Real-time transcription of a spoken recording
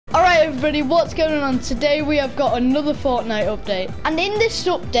everybody, what's going on? Today we have got another Fortnite update. And in this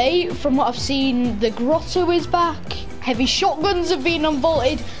update, from what I've seen, the Grotto is back. Heavy shotguns have been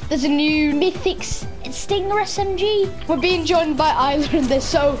unvaulted. There's a new Mythic Stinger SMG. We're being joined by Isla in this,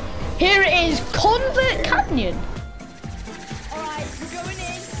 so here it is, Convert Canyon. Alright, we're going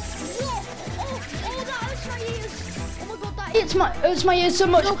in. Whoa! Oh, that hurts my ears. Oh my god, that hurts my ears so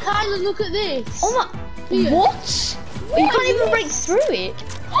much. Oh, Kyla, look at this. Oh my, what? You can't even break through it.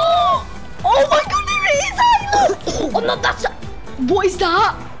 Oh my god, there it is, Isla! Oh no, that's... What is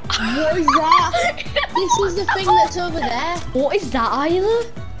that? What is that? This is the thing that's over there. What is that, Isla?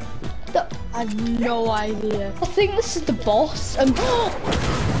 I have no idea. I think this is the boss. Oh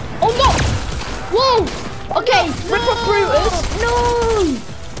no! Whoa! Okay, rip uprooters. No!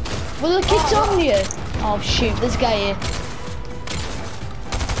 Well, the kid's on here. Oh shoot, this guy here.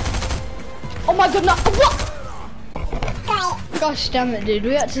 Oh my god, no! What? Gosh damn it, dude,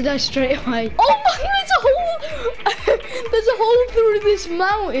 we had to die straight away. Oh my, there's a hole through this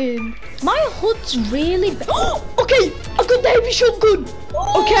mountain. My HUD's really bad. Okay, I got the heavy shotgun.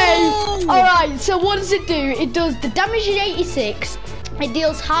 Okay, alright, so what does it do? It does, the damage is 86. It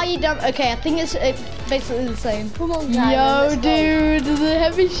deals higher damage. Okay, I think it's basically the same. Come on, guys. Yo, dude, the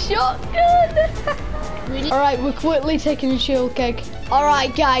heavy shotgun. Alright, we're quickly taking a shield keg.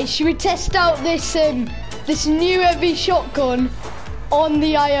 Alright, guys, should we test out this this new heavy shotgun on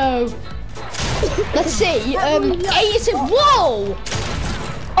the IO? Let's see. 86. Whoa!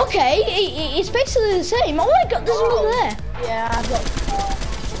 Okay, it's basically the same. Oh my god, there's another there. Yeah, I've got...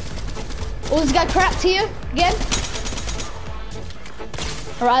 Oh, there's a guy cracked here again.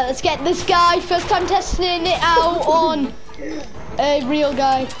 Alright, let's get this guy. First time testing it out on a real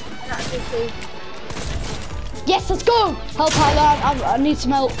guy. Yes, let's go! Help, Highland. I need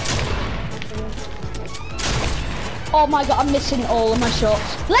some help. Oh my god, I'm missing all of my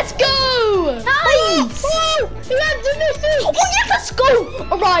shots. Let's go! Nice! Oh, yeah, let's go!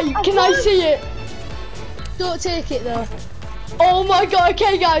 Alright, can I see it? Don't take it though. Oh my god,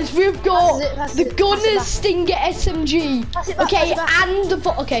 okay guys, we've got the Gunner's Stinger SMG. Okay, and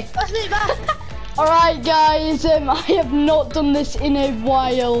the... Okay. Pass it back. Alright guys, I have not done this in a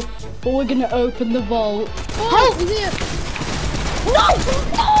while, but we're gonna open the vault. Help! He's here. No!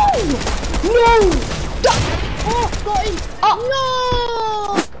 Oh, got him. Oh.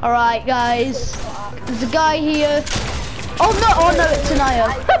 No! Alright guys, there's a guy here. Oh no, it's an IO.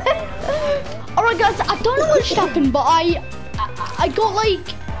 Alright guys, I don't know what happened, but I got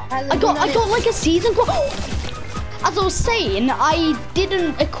like a season quest. As I was saying, I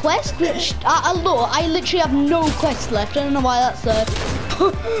didn't a quest, which I literally have no quest left. I don't know why that's there.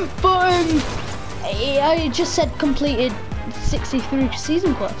 But I just said completed 63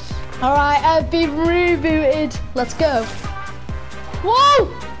 season quests. Alright, I've been rebooted. Let's go. Whoa!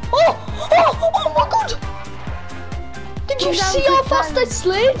 Oh my god! Did you see how fast I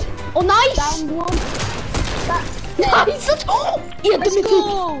slid? Oh, nice! Down one. Nice! Yeah, Let's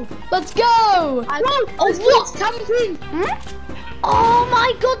go! Let's go! What? Camping! Hmm? Oh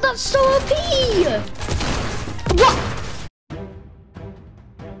my god, that's so OP! What?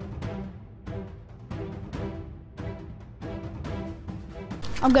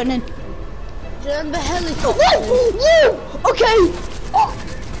 I'm going in. Remember helicopter? Whoa! Okay! Oh.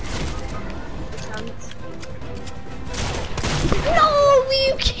 No, are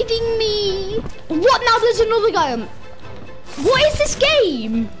you kidding me? What now? There's another guy on. What is this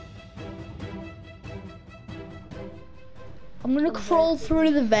game? I'm gonna crawl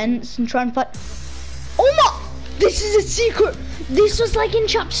through the vents and try and find. Oh my! This is a secret. This was like in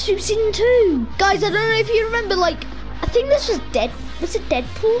chapter 2, season 2. Guys, I don't know if you remember, like, I think this was Was it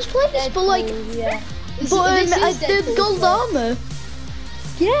Deadpool's place? Deadpool, but like, yeah. The gold armor.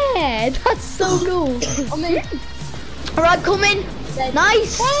 Yeah, that's so cool. Alright, come in.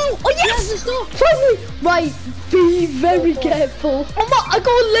 Nice. Oh yes. Finally. Right, be very careful. Oh my, I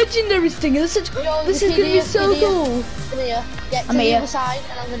got a legendary stinger. This is gonna be so cool. Come here. Get to the other side,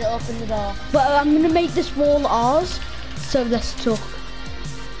 and I'm gonna open the door. But I'm gonna make this wall ours, so they're stuck.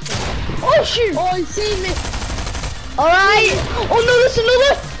 Oh shoot! Oh, he's seen me. Alright! Oh no, there's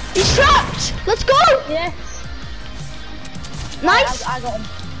another! He's trapped! Let's go! Yes. Nice! I got him.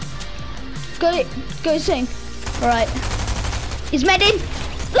 Got his thing. Alright. He's medding!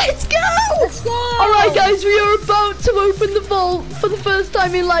 Let's go! Let's go! Alright guys, we are about to open the vault for the first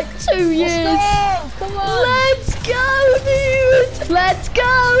time in like 2 years. Let's go! Come on! Let's go, dude! Let's go!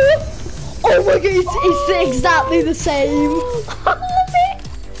 Oh my god, it's exactly the same. I love it!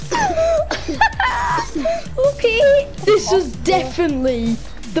 Okay, this was definitely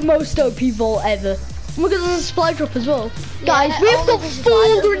the most OP vault ever. Look at the supply drop as well. Yeah, Guys, we've got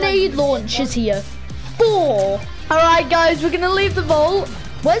 4 grenade launchers here. 4. Alright guys, we're gonna leave the vault.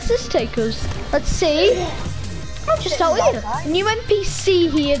 Where's this take us? Let's see. Oh, just out here. New NPC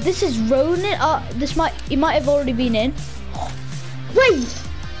here. This is Ronan. He might have already been in. Wait,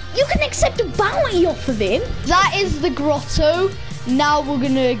 you can accept a bounty off of him. That is the grotto. Now we're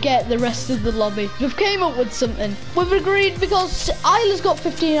gonna get the rest of the lobby. We've came up with something. We've agreed because Isla's got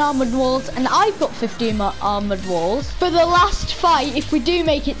 15 armored walls and I've got 15 armored walls. For the last fight, if we do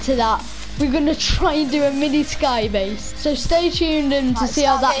make it to that, we're gonna try and do a mini sky base. So stay tuned in to see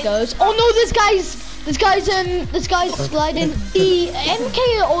how that goes. Oh no, this guy's sliding. The MK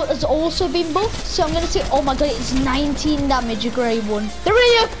has also been buffed, so I'm gonna say, oh my god, it's 19 damage, a grey one. They're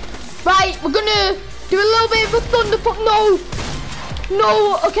here. Right, we're gonna do a little bit of a thunder pop.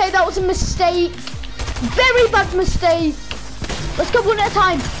 No, okay, that was a mistake. Very bad mistake. Let's go one at a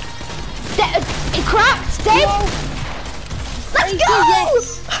time. It cracked, dead. No. Let's go.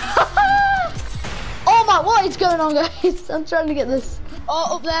 Yes. Oh my, what is going on, guys? I'm trying to get this.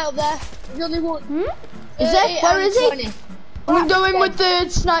 Oh, up there. There's only one. Is it? Where is he? I'm going with the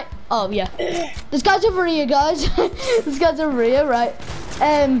snipe. Oh, yeah. This guy's over here, guys. This guy's over here, right.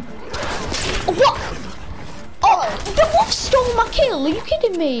 What? Oh, the wolf stole my kill. Are you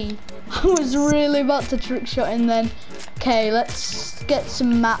kidding me? I was really about to trick shot him then. Okay, let's get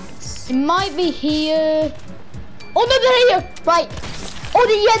some mats. It might be here. Oh, no, they're here. Right. Oh,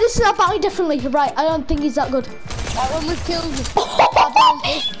 yeah, this is our bounty, definitely. Right, I don't think he's that good. That one was killed.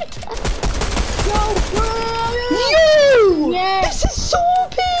 Yo! Yes. This is so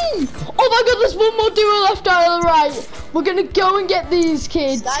OP! Oh my god, there's one more duo left out of the right. We're gonna go and get these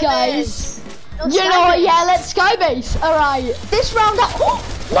kids, guys. You know what? Yeah, let's skybase. All right. This round, oh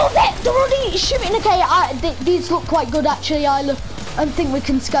no, they're already shooting. Okay, these look quite good actually. I think we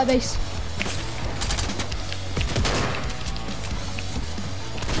can skybase.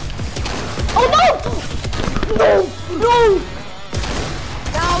 Oh no! No!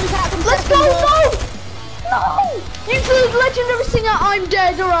 Let's go! No! Usually legendary singer, I'm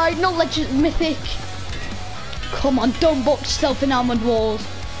dead. All right, not legend mythic. Come on, don't box yourself in armored walls.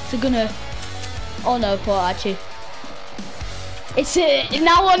 They're gonna. Oh no, poor actually. It's it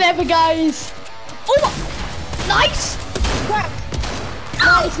now or never, guys. Oh, nice! Nice!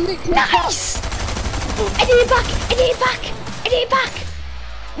 Idiot back!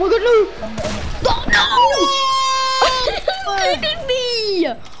 We're gonna. Oh no! Are you kidding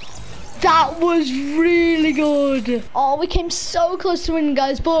me? That was really good. Oh, we came so close to winning,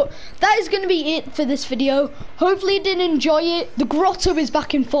 guys, but that is going to be it for this video. Hopefully you did enjoy it. The grotto is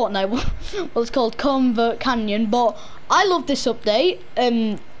back in Fortnite. Well, it's called Convert Canyon, but I love this update.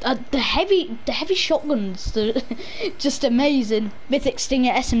 The heavy shotguns, they're just amazing. Mythic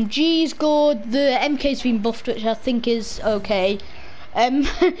Stinger SMG is good. The MK's been buffed, which I think is okay.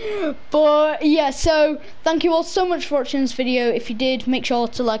 But yeah, so thank you all so much for watching this video. If you did, make sure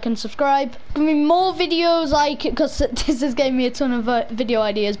to like and subscribe. Gonna be more videos, like, because this has gave me a ton of video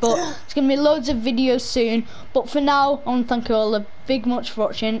ideas, but it's gonna be loads of videos soon. But for now, I want to thank you all a big much for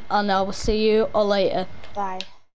watching, and I will see you all later. Bye.